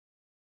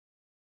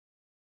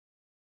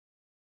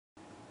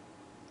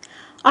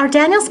Our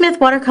Daniel Smith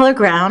watercolor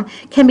ground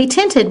can be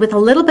tinted with a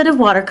little bit of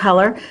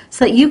watercolor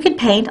so that you could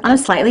paint on a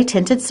slightly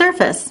tinted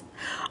surface.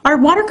 Our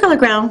watercolor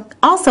ground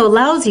also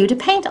allows you to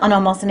paint on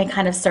almost any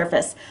kind of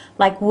surface,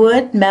 like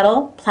wood,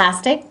 metal,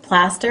 plastic,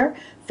 plaster,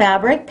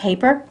 fabric,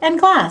 paper, and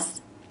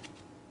glass.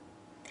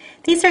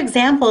 These are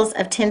examples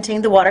of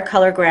tinting the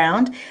watercolor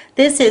ground.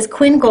 This is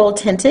Quin Gold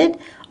tinted,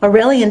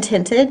 Aurelian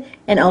tinted,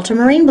 and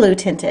Ultramarine Blue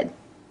tinted.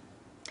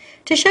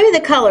 To show you the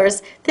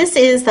colors, this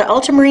is the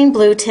ultramarine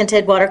blue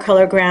tinted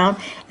watercolor ground,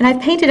 and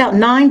I've painted out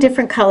 9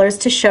 different colors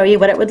to show you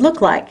what it would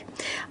look like.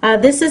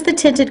 This is the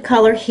tinted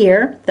color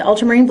here, the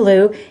ultramarine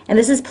blue, and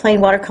this is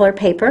plain watercolor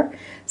paper.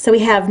 So we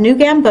have New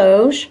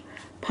Gamboge,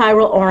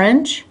 Pyrrole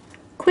Orange,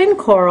 Quin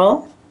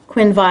Coral,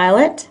 Quin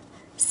Violet,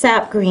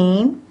 Sap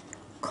Green,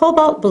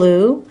 Cobalt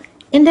Blue,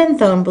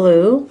 Indanthrone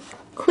Blue,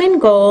 Quin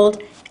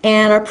Gold,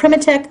 and our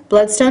Primatech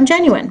Bloodstone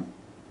Genuine.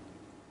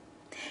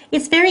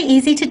 It's very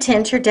easy to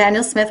tint your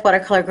Daniel Smith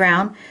watercolor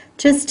ground.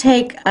 Just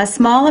take a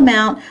small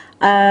amount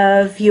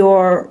of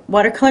your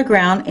watercolor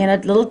ground in a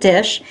little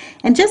dish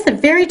and just a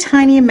very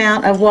tiny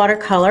amount of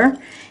watercolor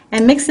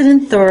and mix it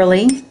in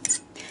thoroughly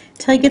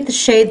until you get the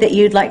shade that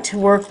you'd like to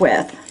work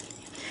with.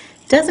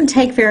 It doesn't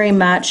take very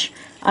much.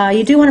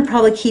 You do want to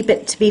probably keep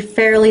it to be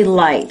fairly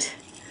light.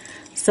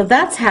 So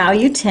that's how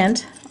you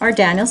tint our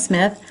Daniel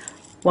Smith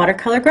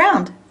watercolor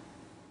ground.